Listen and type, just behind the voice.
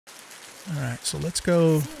All right, so let's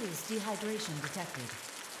go. Serious dehydration detected.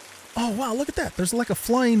 Oh, wow, look at that. There's like a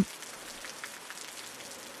flying...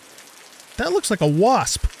 That looks like a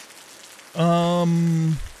wasp.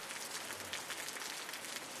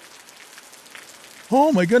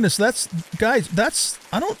 Oh my goodness, that's... Guys, that's...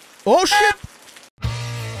 I don't... Oh, shit!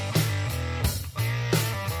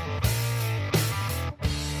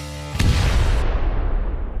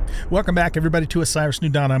 Welcome back, everybody, to Osiris New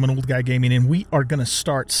Dawn. I'm an old guy gaming, and we are going to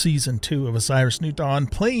start Season 2 of Osiris New Dawn,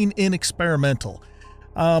 playing in Experimental.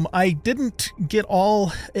 I didn't get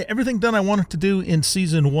everything done I wanted to do in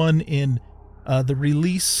Season 1 in the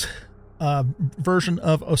release version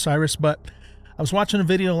of Osiris, but I was watching a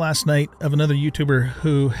video last night of another YouTuber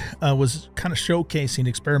who was kind of showcasing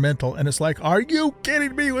Experimental, and it's like, are you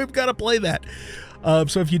kidding me? We've got to play that.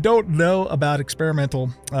 So if you don't know about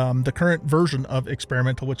Experimental, the current version of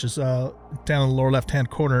Experimental, which is down in the lower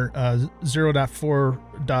left-hand corner,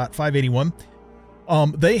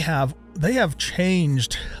 0.4.581, they have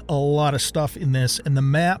changed a lot of stuff in this, and the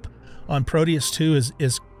map on Proteus 2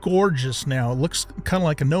 is gorgeous now. It looks kind of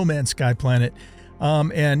like a No Man's Sky planet.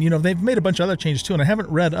 And, you know, they've made a bunch of other changes too, and I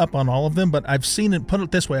haven't read up on all of them, but I've seen it, put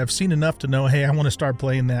it this way, I've seen enough to know, hey, I want to start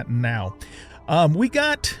playing that now. We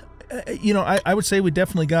got... you know, I would say we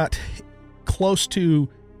definitely got close to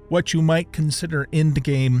what you might consider end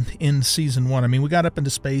game in Season 1. I mean, we got up into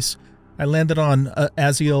space. I landed on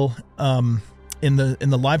Aziel in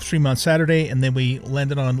the live stream on Saturday, and then we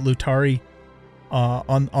landed on Lutari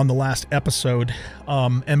on the last episode.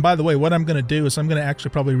 And by the way, what I'm going to do is I'm going to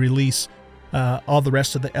actually probably release all the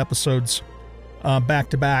rest of the episodes back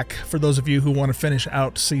to back for those of you who want to finish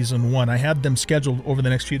out Season 1. I have them scheduled over the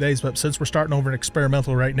next few days, but since we're starting over in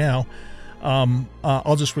Experimental right now,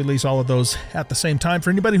 I'll just release all of those at the same time for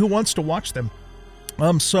anybody who wants to watch them.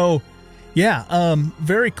 So yeah,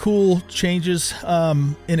 very cool changes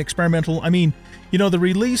in Experimental. I mean, you know, the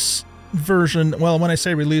release version, well, when I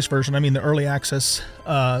say release version, I mean the early access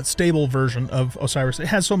stable version of Osiris. It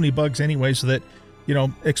has so many bugs anyway, so that, you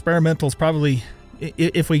know, Experimental's probably...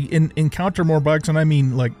 If we encounter more bugs, and I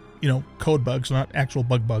mean, like, you know, code bugs, not actual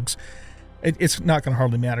bugs, it's not going to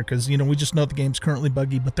hardly matter because, you know, we just know the game's currently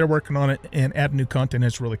buggy, but they're working on it and adding new content.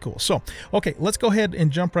 It's really cool. So, okay, let's go ahead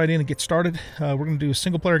and jump right in and get started. We're going to do a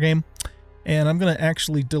single-player game, and I'm going to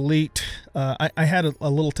actually delete... I had a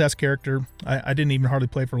little test character. I didn't even hardly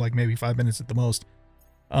play for, like, maybe 5 minutes at the most.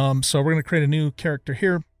 So we're going to create a new character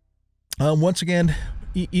here. Once again...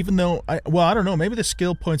 Even though, I don't know, maybe the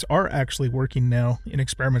skill points are actually working now in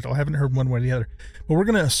Experimental. I haven't heard one way or the other, but we're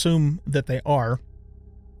going to assume that they are.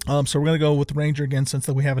 So we're going to go with the Ranger again, since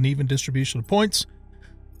that we have an even distribution of points.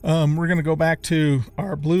 We're going to go back to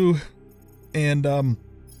our blue and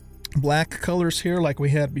black colors here like we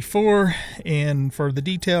had before. And for the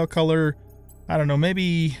detail color, I don't know,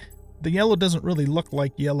 maybe the yellow doesn't really look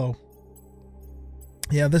like yellow.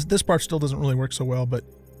 Yeah, this part still doesn't really work so well, but...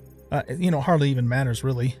 you know, hardly even matters,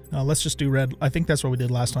 really. Let's just do red. I think that's what we did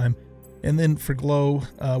last time. And then for glow,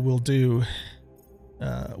 we'll do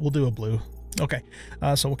a blue. Okay,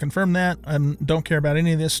 so we'll confirm that. Don't care about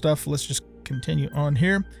any of this stuff. Let's just continue on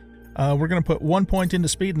here. We're going to put 1 point into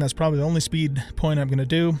speed, and that's probably the only speed point I'm going to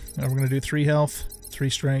do. We're going to do 3 health, 3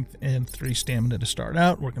 strength, and 3 stamina to start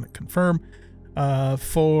out. We're going to confirm.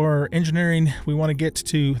 For engineering, we want to get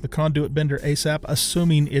to the conduit bender ASAP,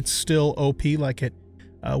 assuming it's still OP like it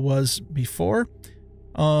was before.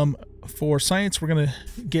 For science, we're going to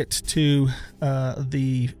get to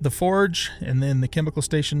the forge and then the chemical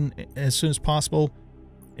station as soon as possible,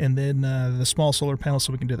 and then the small solar panel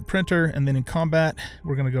so we can do the printer. And then in combat,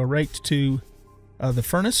 we're going to go right to the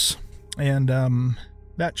furnace, and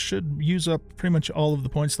that should use up pretty much all of the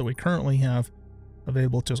points that we currently have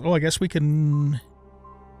available to us. Oh, I guess we can...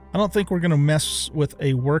 I don't think we're going to mess with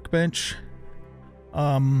a workbench.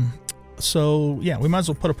 So, yeah, we might as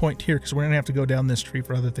well put a point here because we're going to have to go down this tree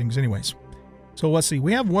for other things anyways. So, let's see.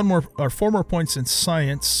 We have 4 more points in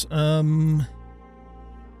science. That's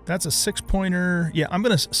a 6-pointer. Yeah, I'm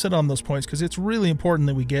going to sit on those points because it's really important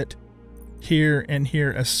that we get here and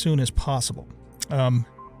here as soon as possible.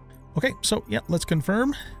 Okay, so, yeah, let's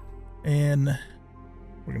confirm. And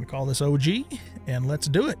we're going to call this OG, and let's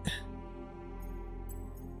do it.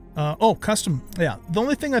 Oh, custom. Yeah, the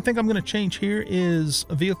only thing I think I'm going to change here is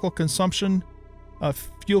vehicle consumption,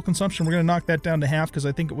 fuel consumption. We're going to knock that down to half because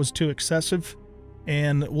I think it was too excessive.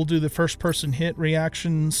 And we'll do the first person hit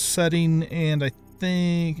reaction setting, and I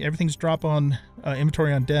think everything's drop on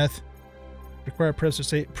inventory on death. Require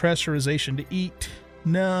pressurization to eat.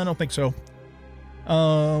 No, I don't think so.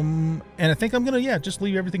 And I think I'm going to, yeah, just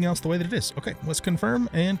leave everything else the way that it is. Okay, let's confirm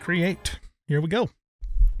and create. Here we go.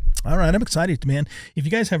 All right, I'm excited, man. If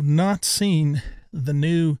you guys have not seen the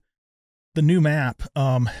new map,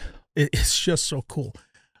 it's just so cool.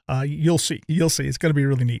 You'll see. It's going to be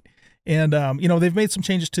really neat. And you know, they've made some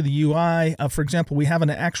changes to the UI. For example, we have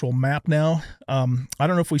an actual map now. I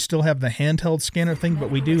don't know if we still have the handheld scanner thing,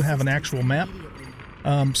 but we do have an actual map.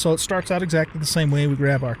 So it starts out exactly the same way. We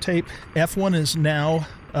grab our tape. F1 is now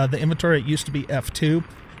the inventory. It used to be F2.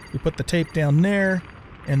 We put the tape down there,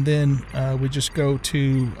 and then we just go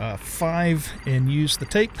to 5 and use the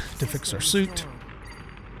tape to fix our suit.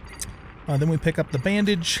 Then we pick up the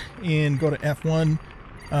bandage and go to F1.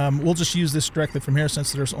 We'll just use this directly from here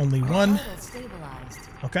since there's only one.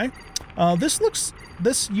 Okay.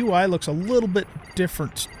 This UI looks a little bit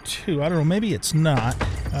different too. I don't know, maybe it's not,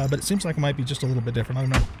 but it seems like it might be just a little bit different. I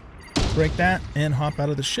don't know. Break that and hop out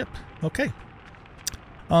of the ship. Okay.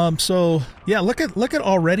 So yeah, look at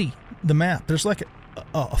already the map. There's like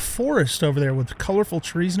a forest over there with colorful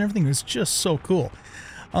trees and everything. It's just so cool.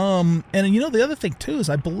 And you know, the other thing too is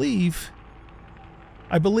I believe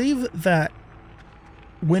that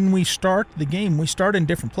when we start the game, we start in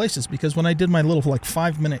different places, because when I did my little like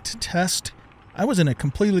 5-minute test, I was in a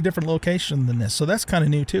completely different location than this. So that's kind of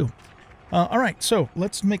new too. All right, so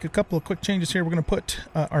let's make a couple of quick changes here. We're going to put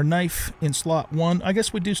our knife in slot 1. I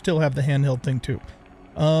guess we do still have the handheld thing too.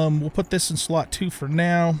 We'll put this in slot 2 for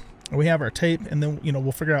now. We have our tape, and then, you know,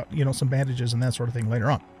 we'll figure out, you know, some bandages and that sort of thing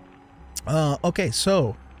later on. Okay,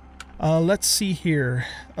 so let's see here.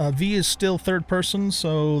 V is still third person,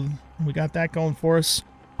 so we got that going for us.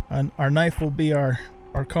 Our knife will be our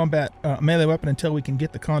combat melee weapon until we can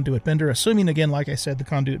get the conduit bender, assuming, again, like I said, the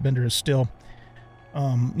conduit bender is still,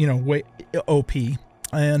 you know, way OP.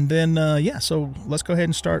 And then, yeah, so let's go ahead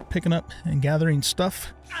and start picking up and gathering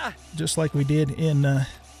stuff, just like we did in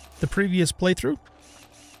the previous playthrough.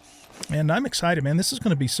 And I'm excited, man. This is going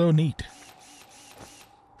to be so neat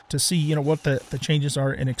to see, you know, what the changes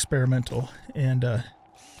are in experimental and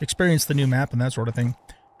experience the new map and that sort of thing.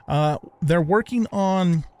 They're working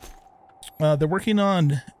on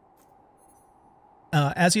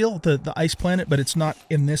Azil, the ice planet, but it's not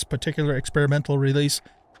in this particular experimental release.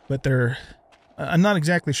 But they're, I'm not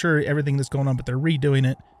exactly sure everything that's going on, but they're redoing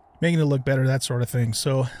it, making it look better, that sort of thing.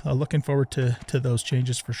 So looking forward to those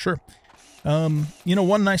changes for sure. You know,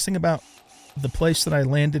 one nice thing about the place that I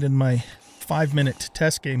landed in my 5-minute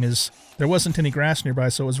test game is there wasn't any grass nearby,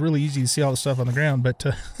 so it was really easy to see all the stuff on the ground, but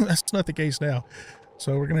that's not the case now.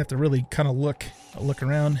 So we're gonna have to really kind of look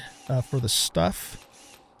around for the stuff.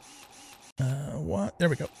 What? There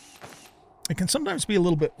we go. It can sometimes be a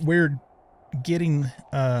little bit weird getting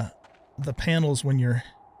the panels when you're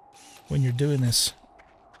doing this.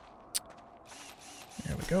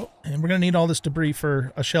 There we go. And we're gonna need all this debris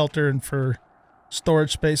for a shelter and for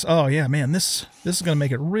storage space. Oh yeah, man, this is gonna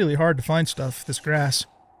make it really hard to find stuff, this grass.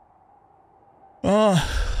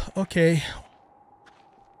 Okay.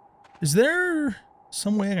 Is there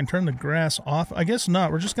some way I can turn the grass off? I guess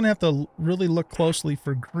not. We're just gonna have to really look closely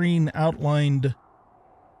for green outlined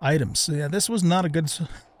items. So yeah, this was not a good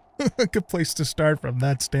a good place to start from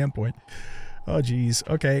that standpoint. Oh geez.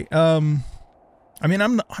 Okay. I mean,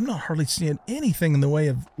 I'm not hardly seeing anything in the way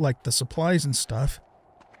of like the supplies and stuff.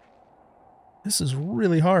 This is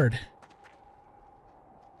really hard.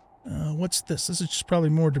 What's this? This is just probably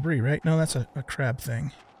more debris, right? No, that's a crab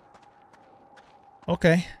thing.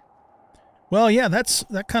 Okay. Well, yeah,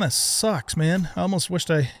 that kind of sucks, man. I almost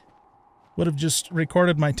wished I would have just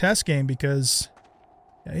recorded my test game, because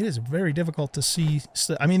yeah, it is very difficult to see.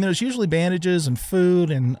 I mean, there's usually bandages and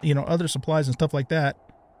food and, you know, other supplies and stuff like that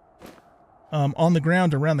on the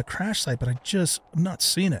ground around the crash site, but I'm not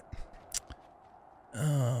seeing it.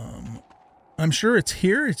 I'm sure it's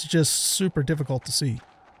here. It's just super difficult to see.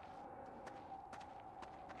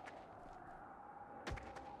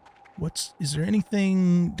 Is there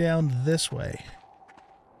anything down this way?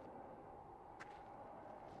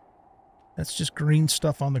 That's just green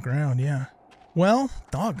stuff on the ground, yeah. Well,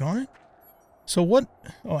 doggone it. So what?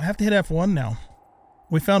 Oh, I have to hit F1 now.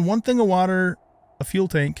 We found one thing of water, a fuel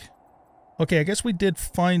tank. Okay, I guess we did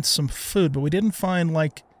find some food, but we didn't find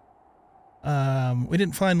like the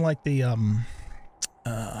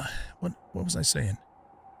what was I saying?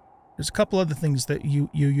 There's a couple other things that you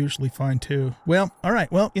usually find too. Well, all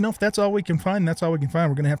right. Well, you know, if that's all we can find, that's all we can find.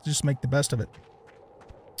 We're going to have to just make the best of it.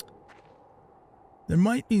 There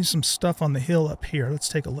might be some stuff on the hill up here. Let's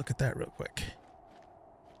take a look at that real quick.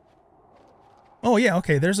 Oh yeah,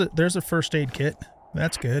 okay. There's a first aid kit.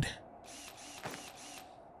 That's good.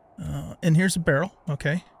 And here's a barrel.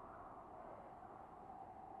 Okay.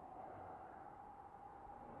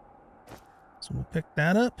 So we'll pick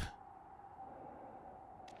that up.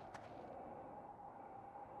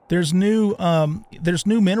 There's new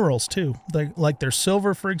minerals too, like there's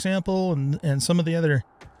silver, for example, and some of the other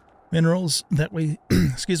minerals that we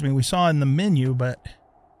excuse me, we saw in the menu, but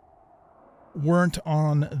weren't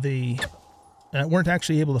on the weren't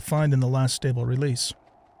actually able to find in the last stable release.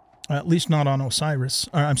 At least not on Osiris.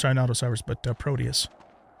 I'm sorry, not Osiris, but Proteus.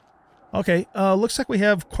 Okay, looks like we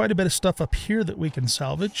have quite a bit of stuff up here that we can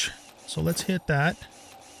salvage. So let's hit that.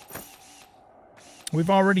 We've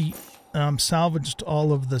already salvaged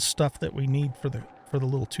all of the stuff that we need for the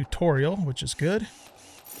little tutorial, which is good.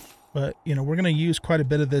 But, you know, we're going to use quite a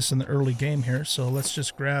bit of this in the early game here, so let's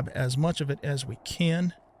just grab as much of it as we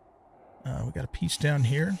can. We got a piece down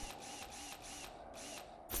here.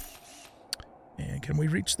 And can we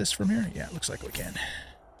reach this from here? Yeah, it looks like we can.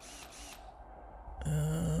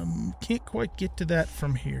 Can't quite get to that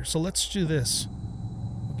from here, so let's do this.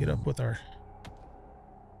 We'll get up with our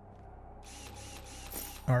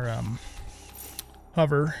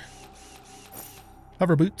hover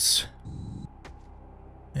boots,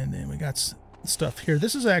 and then we got stuff here.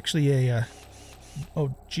 This is actually a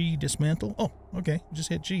oh, G dismantle. Oh, okay, just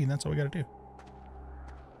hit G and that's all we got to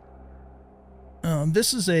do.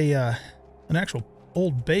 This is a an actual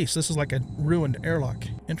old base. This is like a ruined airlock.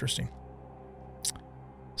 Interesting.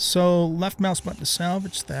 So left mouse button to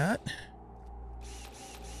salvage that.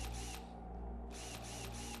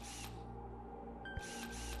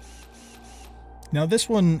 Now this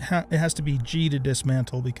one, it has to be G to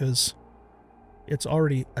dismantle because it's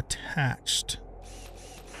already attached.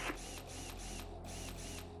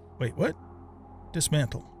 Wait, what?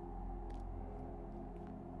 Dismantle.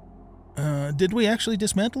 Did we actually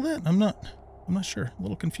dismantle that? I'm not sure. A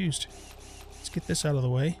little confused. Let's get this out of the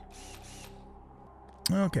way.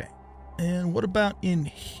 Okay. And what about in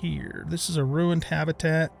here? This is a ruined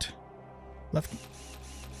habitat. Left.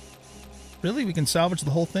 Really? We can salvage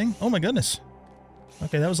the whole thing? Oh my goodness.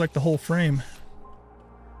 Okay, that was like the whole frame.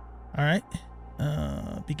 Alright.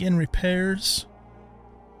 Begin repairs.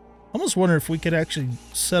 Almost wonder if we could actually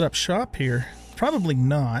set up shop here. Probably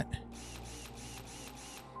not.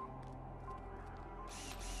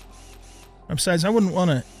 Besides, I wouldn't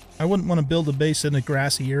want to build a base in a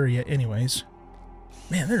grassy area anyways.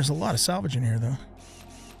 Man, there's a lot of salvage in here though.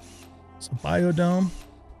 It's a biodome.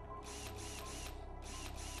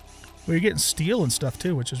 We're getting steel and stuff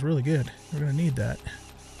too, which is really good. We're going to need that.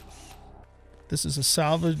 This is a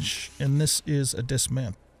salvage, and this is a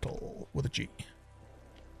dismantle with a G.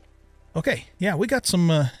 Okay, yeah, we got some,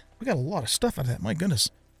 we got a lot of stuff out of that, my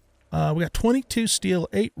goodness. We got 22 steel,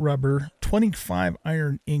 8 rubber, 25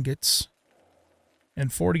 iron ingots,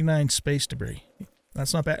 and 49 space debris.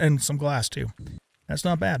 That's not bad, and some glass too. That's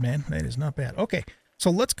not bad, man. That is not bad. Okay, so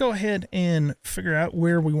let's go ahead and figure out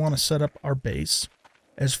where we want to set up our base.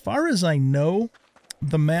 As far as I know,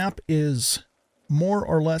 the map is more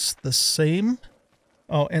or less the same.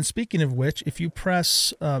 Oh, and speaking of which, if you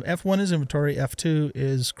press F1 is inventory, F2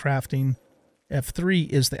 is crafting, F3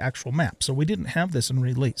 is the actual map. So we didn't have this in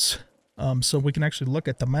release. So we can actually look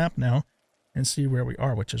at the map now and see where we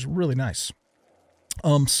are, which is really nice.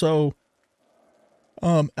 I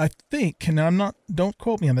think, and don't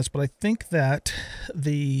quote me on this, but I think that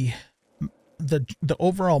the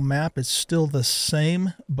overall map is still the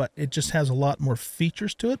same, but it just has a lot more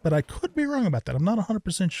features to it. But I could be wrong about that. I'm not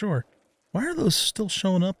 100% sure. Why are those still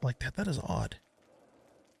showing up like that? That is odd.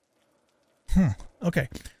 Okay.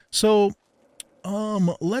 So,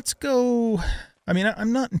 let's go. I mean,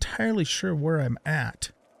 I'm not entirely sure where I'm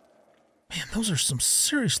at. Man, those are some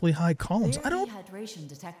seriously high columns. Dehydration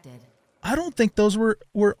detected. I don't think those were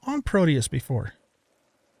on Proteus before.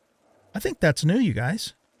 I think that's new, you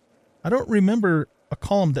guys. I don't remember a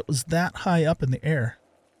column that was that high up in the air.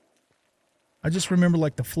 I just remember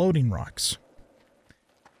like the floating rocks.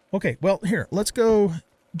 Okay, well, here, let's go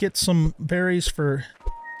get some berries for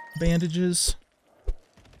bandages.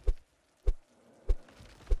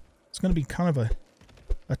 It's going to be kind of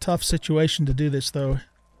a tough situation to do this, though,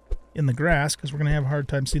 in the grass, because we're going to have a hard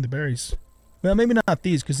time seeing the berries. Well, maybe not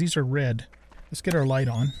these, because these are red. Let's get our light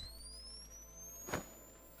on.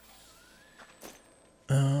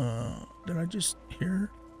 Did I just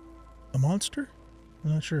hear a monster?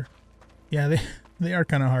 I'm not sure. Yeah, they are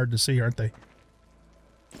kind of hard to see, aren't they?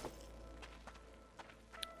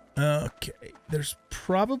 Okay, there's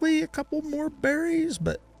probably a couple more berries,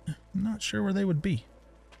 but I'm not sure where they would be.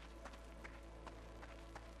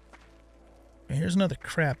 Okay, here's another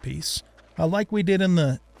crab piece. Like we did in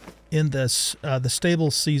the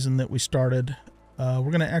stable season that we started,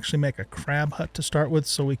 we're gonna actually make a crab hut to start with,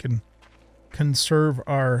 so we can conserve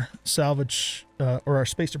our salvage or our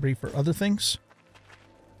space debris for other things.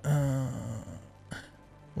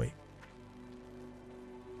 Wait.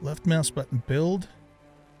 Left mouse button, build.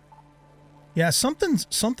 Yeah,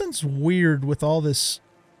 something's weird with all this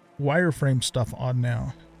wireframe stuff on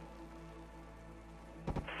now.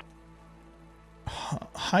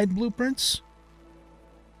 Hide blueprints?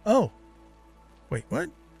 Oh. Wait, what?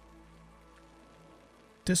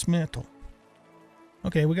 Dismantle.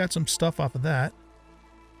 Okay, we got some stuff off of that.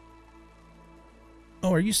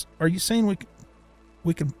 Oh, are you saying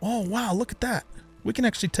we can oh wow, look at that. We can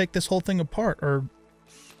actually take this whole thing apart or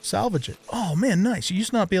salvage it. Oh man, nice. You used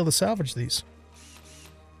to not be able to salvage these.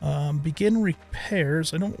 Begin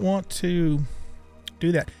repairs. I don't want to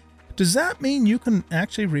do that. Does that mean you can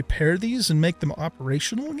actually repair these and make them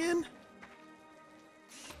operational again?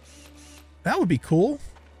 That would be cool.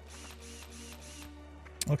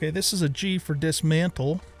 Okay, this is a G for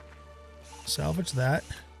dismantle. Salvage that.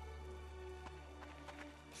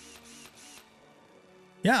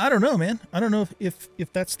 Yeah, I don't know, man. I don't know if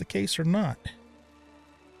that's the case or not.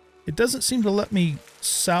 It doesn't seem to let me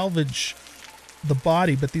salvage the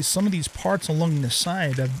body, but some of these parts along the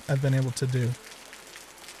side I've been able to do.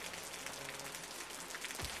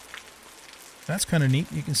 That's kind of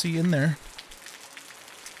neat. You can see in there.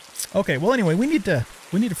 Okay, well anyway, we need to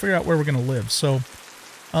figure out where we're going to live. So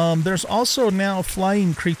there's also now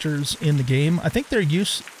flying creatures in the game. I think there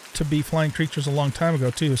used to be flying creatures a long time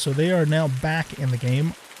ago too, so they are now back in the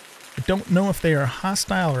game. I don't know if they are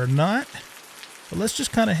hostile or not, but let's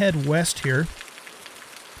just kind of head west here.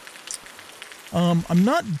 I'm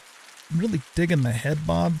not really digging the head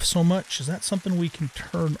bob so much. Is that something we can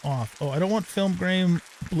turn off? Oh, I don't want film grain,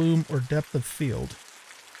 bloom, or depth of field.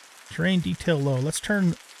 Terrain detail low. Let's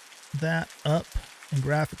turn that up and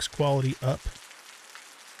graphics quality up.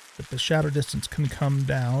 But the shadow distance can come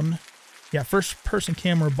down. Yeah, first person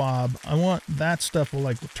camera bob. I want that stuff will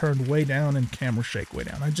like turn way down and camera shake way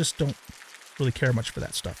down. I just don't really care much for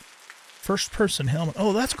that stuff. First person helmet.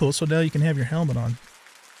 Oh, that's cool. So now you can have your helmet on.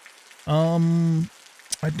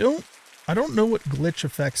 I don't know what glitch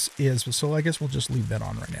effects is, so I guess we'll just leave that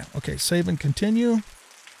on right now. Okay, save and continue.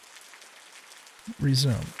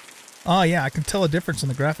 Resume. Oh yeah, I can tell a difference in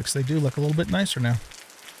the graphics. They do look a little bit nicer now.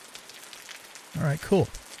 All right, cool.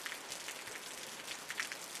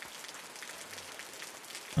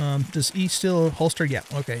 Does E still holster? Yeah,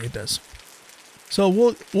 okay, it does. So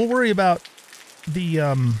we'll worry about the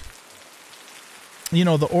you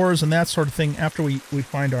know, the ores and that sort of thing after we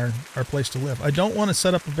find our place to live. I don't want to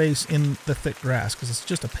set up a base in the thick grass because it's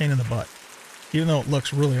just a pain in the butt, even though it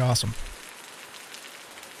looks really awesome.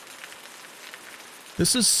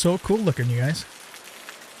 This is so cool looking, you guys.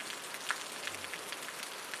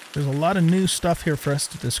 There's a lot of new stuff here for us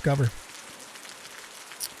to discover.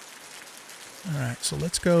 Alright, so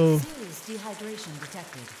let's go. Serious dehydration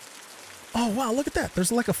detected. Oh, wow, look at that.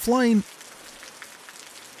 There's like a flying...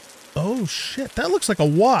 Oh, shit. That looks like a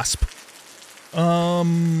wasp. Oh,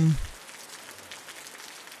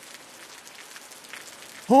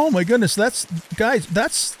 my goodness. That's... Guys,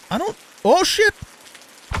 that's... I don't... Oh, shit!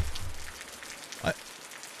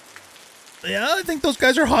 Yeah, I think those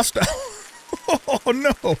guys are hostile. Oh,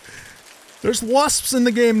 no. There's wasps in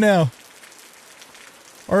the game now.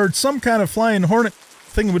 Or some kind of flying hornet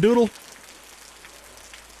thingamadoodle.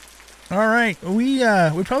 Alright, we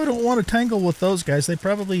probably don't want to tangle with those guys. They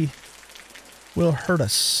probably will hurt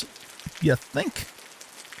us. You think?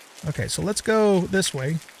 Okay, so let's go this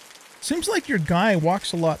way. Seems like your guy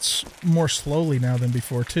walks a lot more slowly now than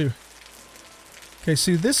before, too. Okay,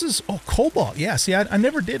 see, this is... Oh, cobalt. Yeah, see, I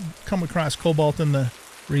never did come across cobalt in the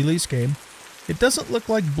release game. It doesn't look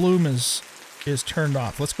like bloom is turned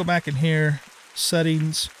off. Let's go back in here.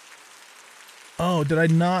 Settings. Oh, did I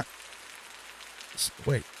not...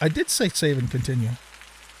 Wait, I did say save and continue.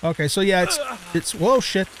 Okay, so yeah, it's... Whoa,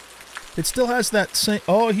 shit. It still has that same...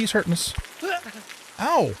 Oh, he's hurting us.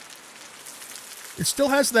 Ow! It still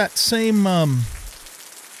has that same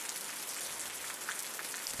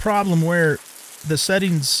problem where the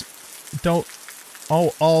settings don't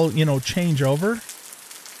all you know, change over.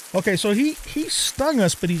 Okay, so he stung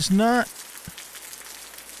us, but he's not...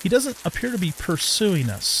 He doesn't appear to be pursuing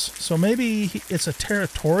us. So maybe it's a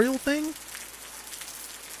territorial thing?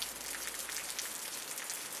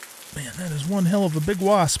 Man, that is one hell of a big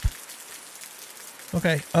wasp.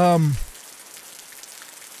 Okay, no,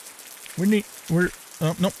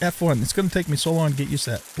 F1. It's going to take me so long to get used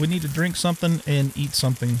to that. We need to drink something and eat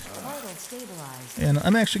something. And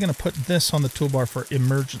I'm actually going to put this on the toolbar for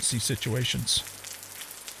emergency situations.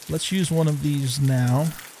 Let's use one of these now.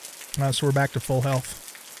 So we're back to full health.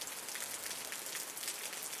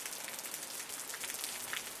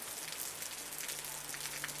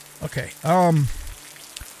 Okay,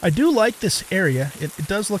 I do like this area. It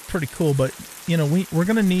does look pretty cool, but, you know, we're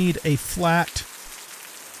going to need a flat.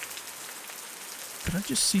 Did I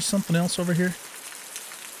just see something else over here?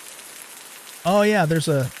 Oh yeah, there's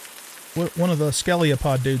one of the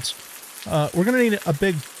sceliopod dudes. We're going to need a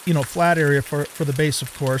big, you know, flat area for the base,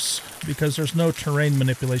 of course, because there's no terrain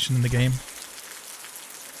manipulation in the game.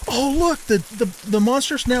 Oh look, the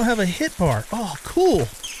monsters now have a hit bar. Oh, cool.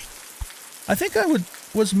 I think I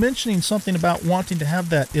was mentioning something about wanting to have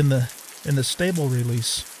that in the stable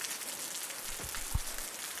release.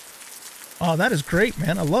 Oh, that is great,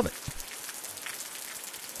 man. I love it.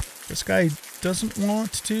 This guy doesn't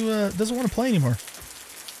want to play anymore.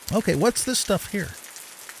 Okay, what's this stuff here?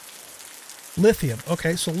 Lithium.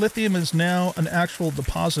 Okay, so lithium is now an actual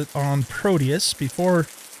deposit on Proteus. Before,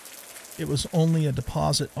 it was only a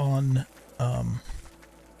deposit on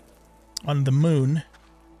the moon.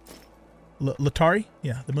 Latari?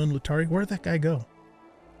 Yeah, the moon Latari. Where'd that guy go?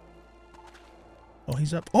 Oh,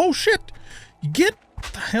 he's up. Oh, shit! Get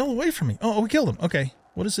the hell away from me. Oh, we killed him. Okay,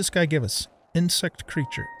 what does this guy give us? Insect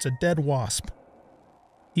creature. It's a dead wasp.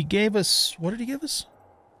 He gave us... What did he give us?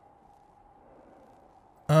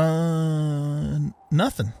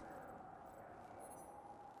 Nothing.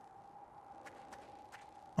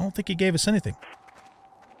 I don't think he gave us anything.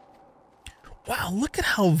 Wow, look at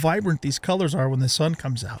how vibrant these colors are when the sun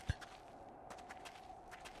comes out.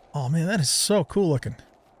 Oh man, that is so cool looking.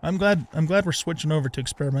 I'm glad we're switching over to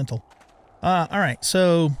experimental. All right,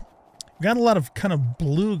 so we got a lot of kind of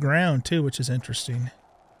blue ground too, which is interesting.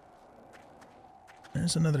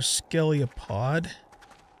 There's another sceliopod.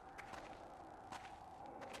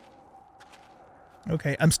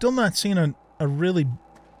 Okay, I'm still not seeing a really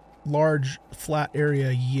large flat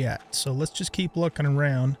area yet, so let's just keep looking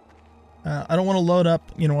around. I don't want to load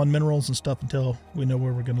up, you know, on minerals and stuff until we know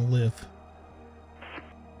where we're going to live.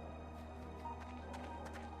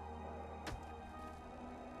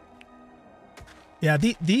 Yeah,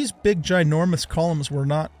 these big ginormous columns were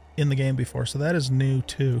not in the game before, so that is new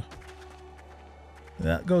too.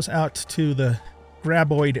 That goes out to the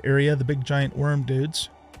graboid area, the big giant worm dudes.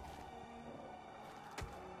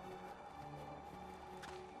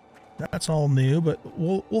 That's all new, but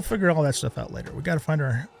we'll figure all that stuff out later. We got to find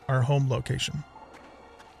our home location.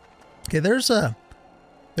 Okay, there's a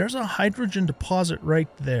hydrogen deposit right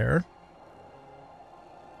there.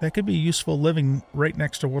 That could be useful living right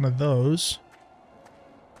next to one of those.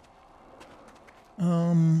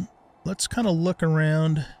 Let's kind of look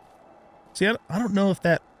around. See, I don't know if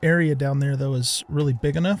that area down there though is really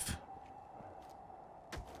big enough.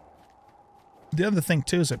 The other thing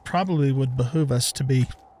too is it probably would behoove us to be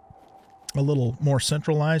a little more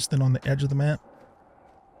centralized than on the edge of the map.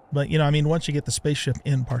 But, you know, I mean, once you get the spaceship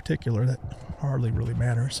in particular, that hardly really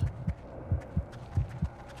matters.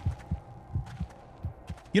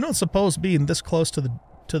 You don't suppose being this close to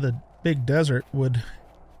the big desert would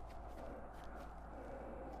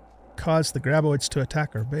cause the graboids to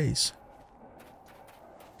attack our base?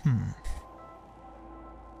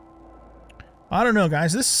 I don't know,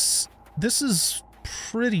 guys. This is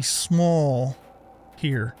pretty small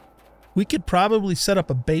here. We could probably set up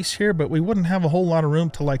a base here, but we wouldn't have a whole lot of room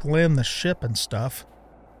to, like, land the ship and stuff.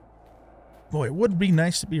 Boy, it would be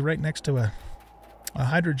nice to be right next to a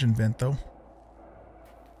hydrogen vent, though.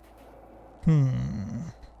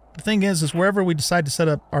 The thing is wherever we decide to set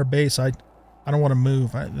up our base, I don't want to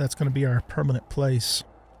move. That's going to be our permanent place.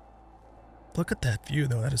 Look at that view,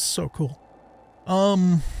 though. That is so cool.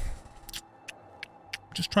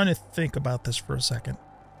 Just trying to think about this for a second.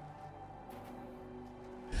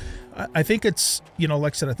 I think it's, you know,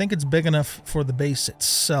 like I said, I think it's big enough for the base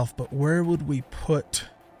itself, but where would we put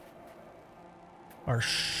our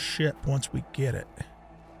ship once we get it?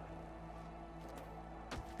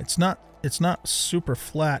 It's not super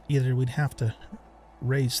flat either. We'd have to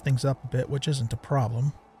raise things up a bit, which isn't a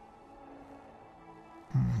problem.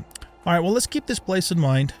 All right, well, let's keep this place in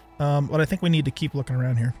mind, but I think we need to keep looking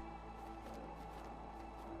around here.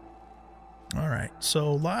 All right,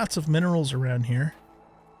 so lots of minerals around here.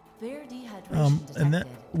 And then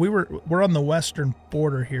we're on the western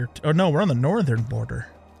border here. Oh no, we're on the northern border.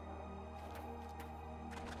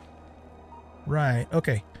 Right.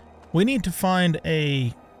 Okay. We need to find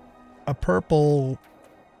a purple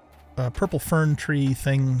fern tree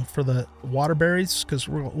thing for the water berries, because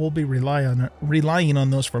we'll be relying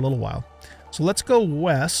on those for a little while. So let's go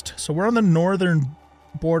west. So we're on the northern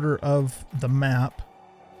border of the map.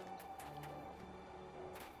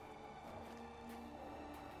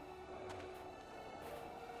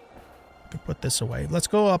 Put this away. Let's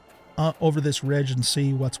go up over this ridge and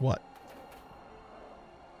see what's what.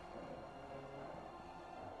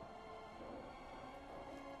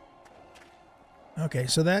 Okay,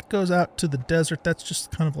 so that goes out to the desert. That's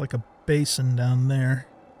just kind of like a basin down there.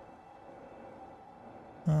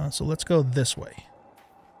 So let's go this way.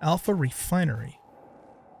 Alpha Refinery.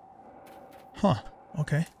 Huh,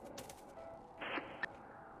 okay.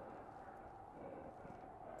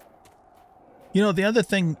 You know, the other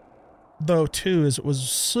thing, though, too, is it was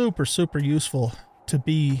super, super useful to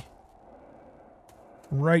be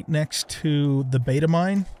right next to the beta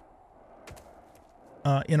mine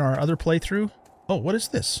in our other playthrough. Oh, what is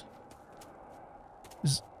this?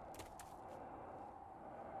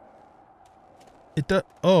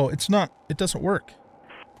 Oh, it's not. It doesn't work.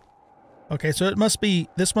 Okay, so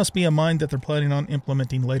this must be a mine that they're planning on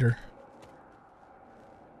implementing later.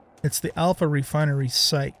 It's the Alpha Refinery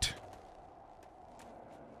site.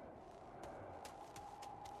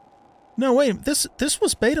 No, wait, this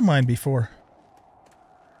was beta mine before.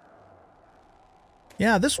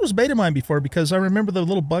 Yeah, this was beta mine before because I remember the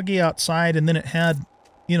little buggy outside and then it had,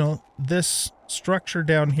 you know, this structure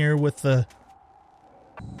down here with the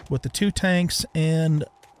 2 tanks, and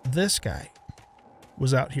this guy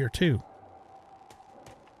was out here too.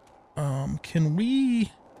 Can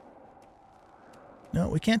we... No,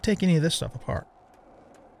 we can't take any of this stuff apart.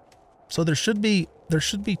 So there should be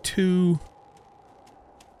 2...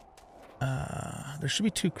 there should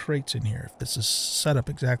be 2 crates in here if this is set up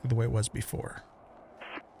exactly the way it was before.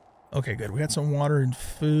 Okay, good. We got some water and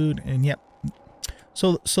food, and yep.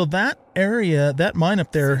 So that area, that mine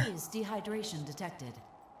up there, dehydration detected.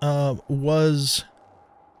 was...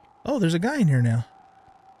 Oh, there's a guy in here now.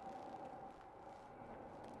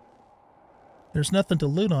 There's nothing to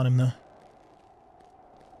loot on him though.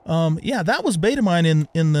 Yeah, that was beta mine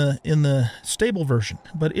in the stable version,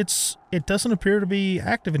 but it doesn't appear to be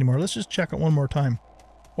active anymore. Let's just check it one more time.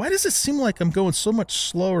 Why does it seem like I'm going so much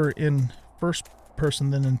slower in first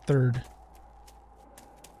person than in third?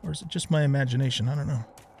 Or is it just my imagination? I don't know.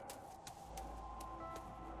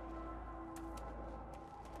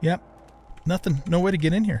 Yep. Nothing. No way to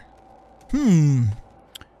get in here.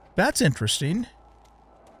 That's interesting.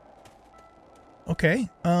 Okay.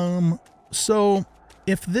 So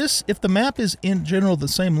if the map is in general the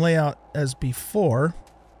same layout as before,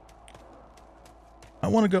 I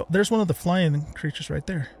want to go... There's one of the flying creatures right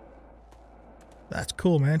there. That's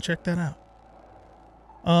cool, man. Check that out.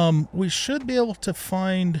 We should be able to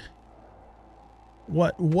find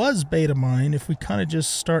what was beta mine if we kind of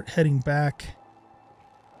just start heading back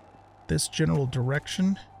this general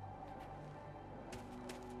direction.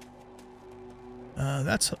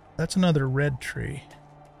 That's another red tree.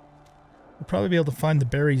 We'll probably be able to find the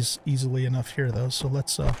berries easily enough here, though. So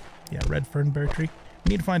let's, yeah, red fernberry tree. We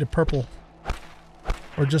need to find a purple,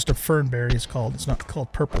 or just a fernberry is called. It's not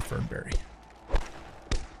called purple fernberry.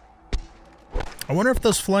 I wonder if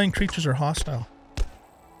those flying creatures are hostile.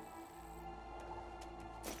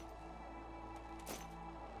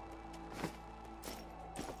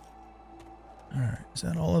 Alright, is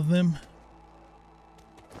that all of them?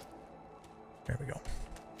 There we go.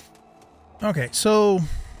 Okay, so...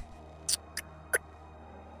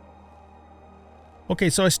 Okay,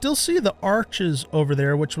 so I still see the arches over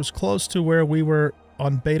there, which was close to where we were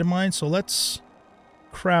on beta mine. So let's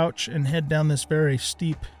crouch and head down this very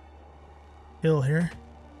steep hill here.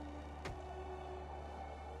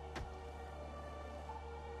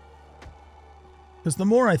 Because the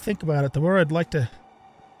more I think about it, the more I'd like to,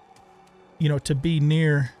 you know, to be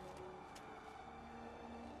near...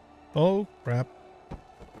 Oh, crap.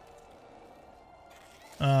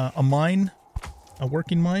 A mine. A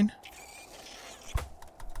working mine.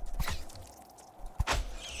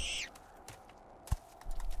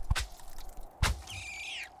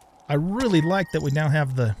 I really like that we now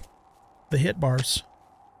have the hit bars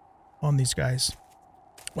on these guys.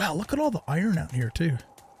 Wow, look at all the iron out here, too.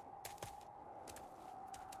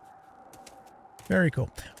 Very cool.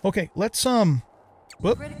 Okay, let's,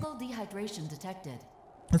 whoop. Critical dehydration detected.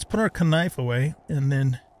 Let's put our knife away and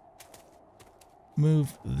then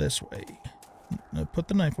move this way. No, put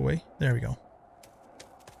the knife away. There we go.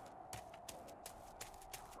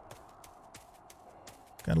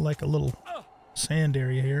 Got like a little sand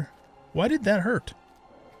area here. Why did that hurt?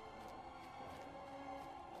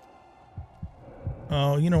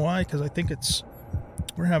 Oh, you know why? Because I think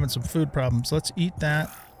we're having some food problems. Let's eat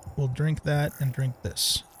that. We'll drink that and drink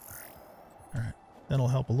this. All right. That'll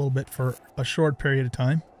help a little bit for a short period of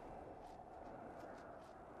time.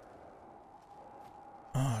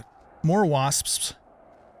 More wasps.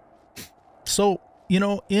 So, you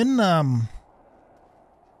know, in...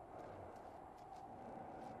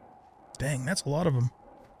 Dang, that's a lot of them.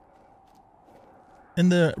 In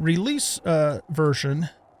the release version,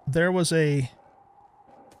 there was a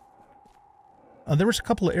There was a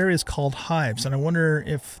couple of areas called hives, and I wonder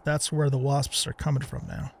if that's where the wasps are coming from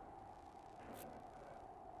now.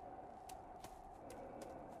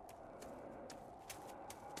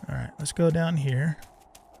 Alright, let's go down here.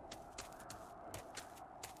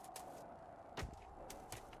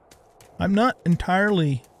 I'm not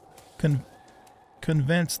entirely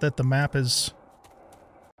convinced that the map is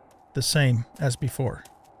the same as before.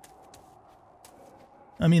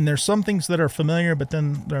 I mean, there's some things that are familiar, but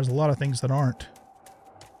then there's a lot of things that aren't.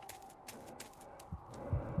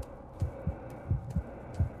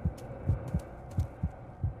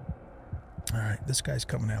 Alright, this guy's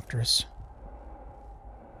coming after us.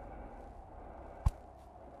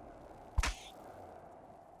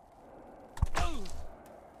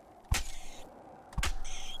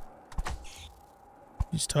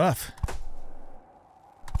 He's tough.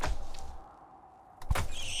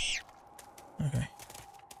 Okay.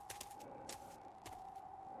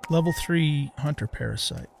 Level 3 hunter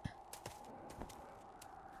parasite.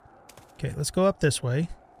 Okay, let's go up this way.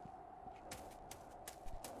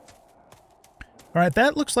 Alright,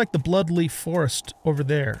 that looks like the bloodleaf forest over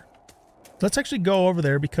there. Let's actually go over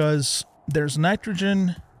there because there's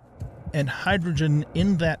nitrogen and hydrogen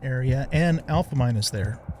in that area, and alphamine is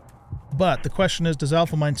there. But the question is, does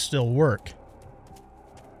alphamine still work?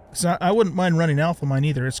 So I wouldn't mind running alphamine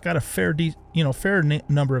either. It's got a fair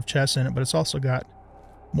number of chests in it, but it's also got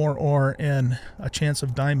more ore and a chance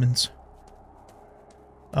of diamonds,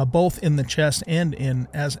 both in the chest and in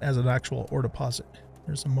as an actual ore deposit.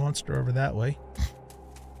 There's a monster over that way.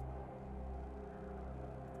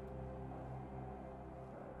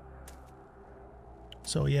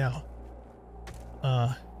 So yeah,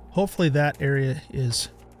 hopefully that area is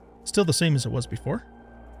still the same as it was before.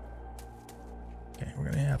 Okay, we're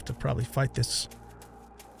gonna have to probably fight this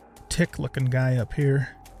tick-looking guy up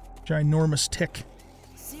here. Ginormous tick.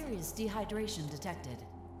 Serious dehydration detected.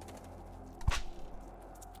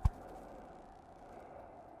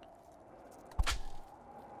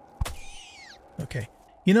 Okay.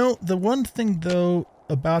 You know, the one thing, though,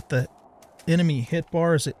 about the enemy hit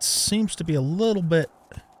bar is it seems to be a little bit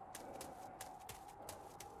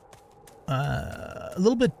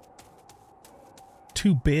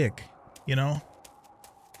too big, you know?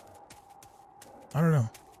 I don't know.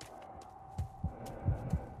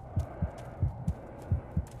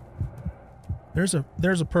 There's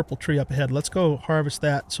a purple tree up ahead. Let's go harvest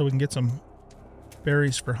that so we can get some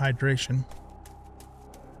berries for hydration.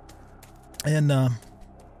 And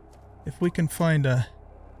if we can find the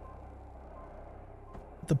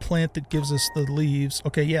plant that gives us the leaves.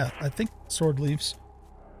 Okay, yeah, I think sword leaves.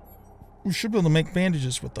 We should be able to make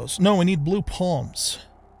bandages with those. No, we need blue palms.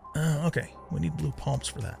 Okay, we need blue palms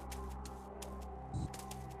for that.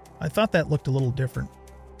 I thought that looked a little different.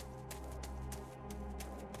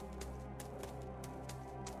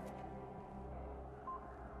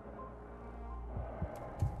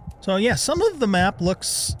 So yeah, some of the map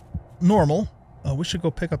looks normal. We should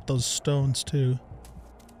go pick up those stones too.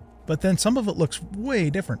 But then some of it looks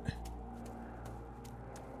way different.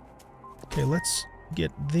 Okay, let's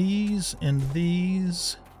get these and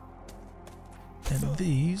these and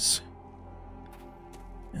these.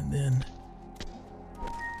 And then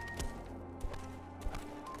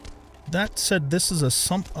that said this is a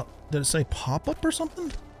did it say pop-up or something?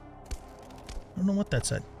 I don't know what that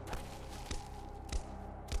said.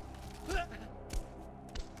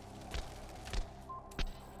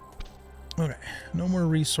 Okay, no more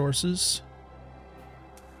resources.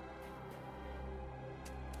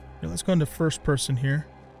 Okay, let's go into first person here.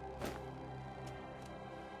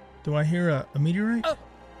 Do I hear a meteorite? Oh.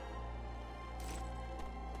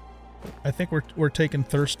 I think we're taking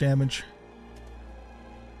thirst damage.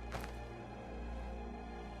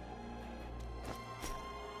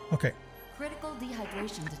 Okay. Critical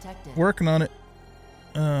dehydration detected. Working on it.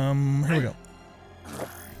 Here we go.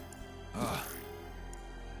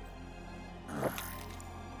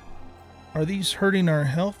 Are these hurting our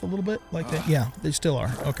health a little bit like that? Yeah, they still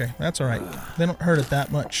are. Okay, that's all right. They don't hurt it that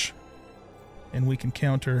much. And we can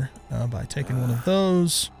counter by taking one of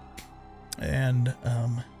those. And,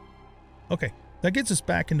 okay, that gets us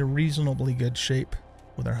back into reasonably good shape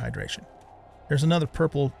with our hydration. There's another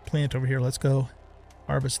purple plant over here. Let's go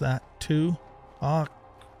harvest that too. Oh,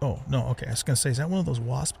 no, okay. I was going to say, is that one of those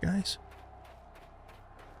wasp guys?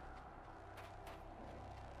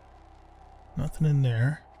 Nothing in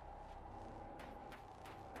there.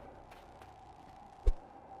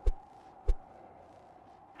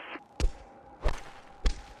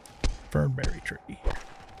 Fernberry tree.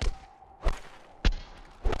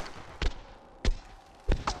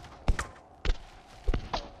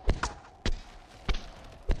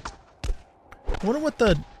 I wonder what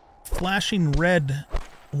the flashing red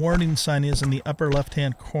warning sign is in the upper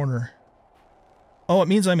left-hand corner. Oh, it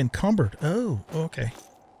means I'm encumbered. Oh, okay.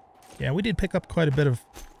 Yeah, we did pick up quite a bit of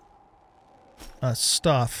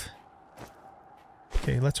stuff.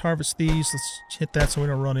 Okay, let's harvest these. Let's hit that so we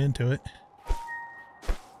don't run into it.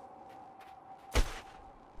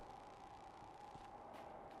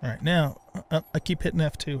 Alright, now, I keep hitting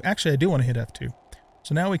F2. Actually, I do want to hit F2.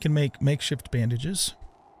 So now we can make makeshift bandages.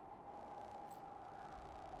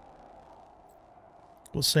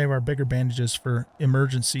 We'll save our bigger bandages for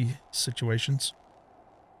emergency situations.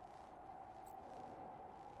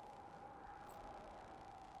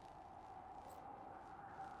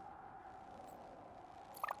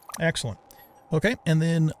 Excellent. Okay, and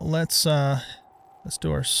then let's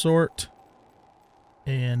do our sort.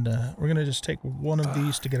 And we're going to just take one of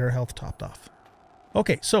these to get our health topped off.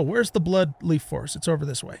 Okay, so where's the blood leaf forest? It's over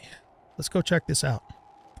this way. Let's go check this out.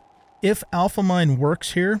 If Alpha Mine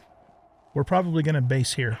works here, we're probably going to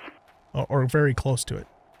base here. Or very close to it.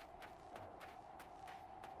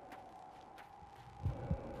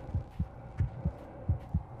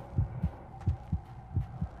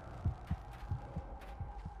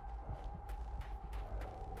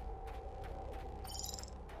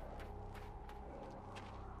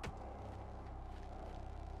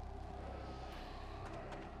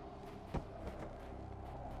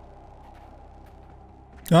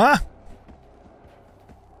 Ah!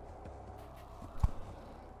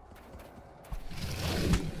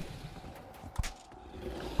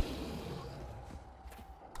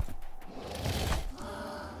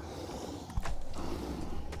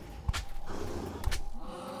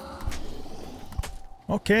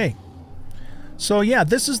 Okay. So yeah,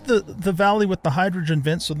 this is the valley with the hydrogen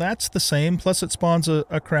vent, so that's the same, plus it spawns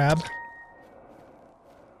a crab.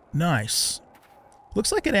 Nice.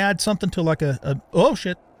 Looks like it adds something to like oh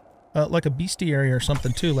shit, like a bestiary or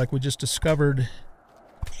something too, like we just discovered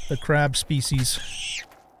the crab species.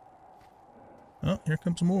 Oh, here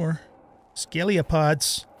comes more.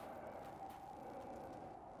 Scaliopods.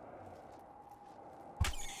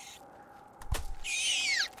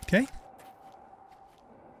 Okay.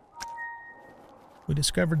 We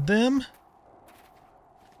discovered them.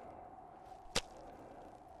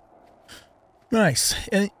 Nice.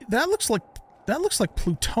 And that looks like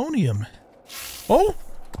plutonium. Oh,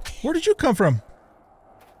 where did you come from?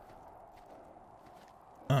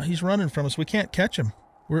 He's running from us. We can't catch him.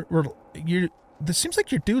 This seems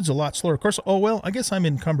like your dude's a lot slower. Of course. Oh well, I guess I'm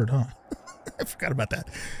encumbered, huh? I forgot about that.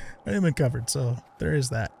 I am encumbered, so there is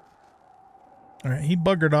that. All right, he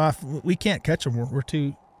buggered off. We can't catch him. We're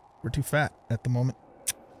too fat at the moment.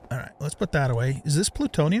 All right, let's put that away. Is this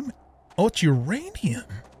plutonium? Oh, it's uranium.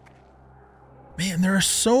 Man, there are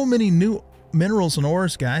so many new minerals and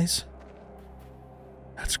ores, guys.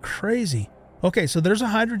 That's crazy. Okay, so there's a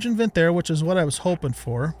hydrogen vent there, which is what I was hoping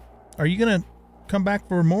for. Are you going to come back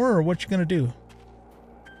for more, or what you going to do?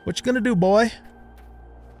 What you going to do, boy?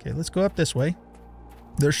 Okay, let's go up this way.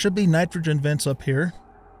 There should be nitrogen vents up here.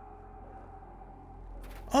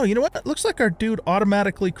 Oh, you know what? It looks like our dude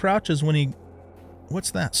automatically crouches when he...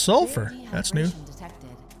 What's that? Sulfur. That's new.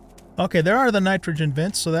 Okay, there are the nitrogen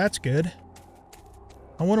vents, so that's good.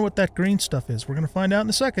 I wonder what that green stuff is. We're going to find out in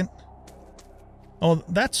a second. Oh,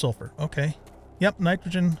 that's sulfur. Okay. Yep,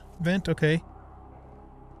 nitrogen vent. Okay.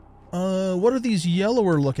 What are these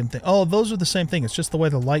yellower looking things? Oh, those are the same thing. It's just the way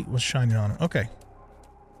the light was shining on it. Okay.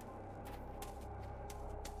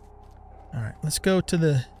 All right, let's go to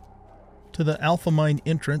the Alpha Mine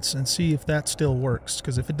entrance and see if that still works.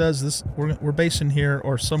 Because if it does, this we're basing here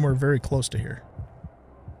or somewhere very close to here.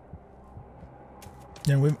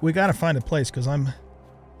 Yeah, we got to find a place because I'm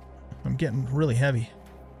getting really heavy.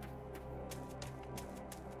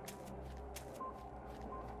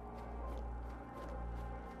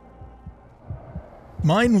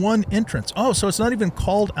 Mine 1 entrance. Oh, so it's not even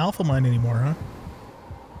called Alpha Mine anymore, huh?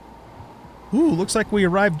 Ooh, looks like we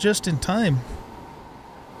arrived just in time.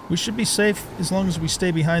 We should be safe as long as we stay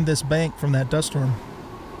behind this bank from that dust storm.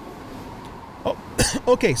 Oh,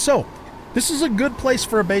 okay, so this is a good place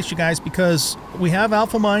for a base, you guys, because we have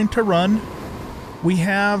Alpha Mine to run. We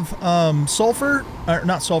have sulfur, or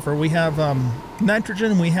not sulfur, we have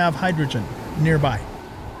nitrogen, we have hydrogen nearby.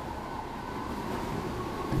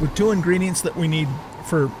 With 2 ingredients that we need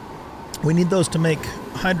those to make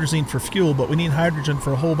hydrazine for fuel, but we need hydrogen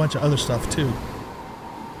for a whole bunch of other stuff too.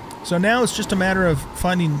 So now it's just a matter of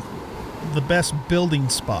finding the best building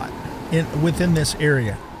spot within this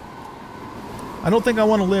area. I don't think I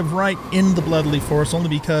want to live right in the Bloodleaf Forest, only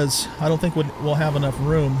because I don't think we'll have enough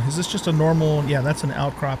room. Is this just a normal... Yeah, that's an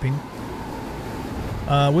outcropping.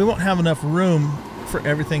 We won't have enough room for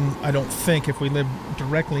everything, I don't think, if we live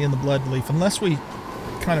directly in the blood leaf, unless we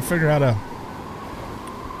kind of figure out a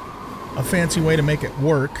fancy way to make it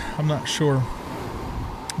work. I'm not sure.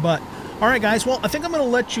 But, all right, guys. Well, I think I'm going to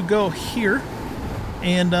let you go here.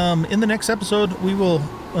 And in the next episode, we will...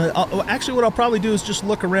 actually, what I'll probably do is just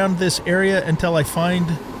look around this area until I find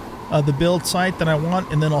the build site that I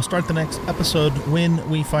want, and then I'll start the next episode when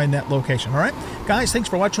we find that location. All right? Guys, thanks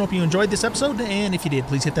for watching. Hope you enjoyed this episode. And if you did,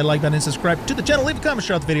 please hit that like button and subscribe to the channel. Leave a comment,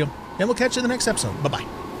 share out the video, and we'll catch you in the next episode.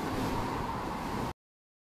 Bye-bye.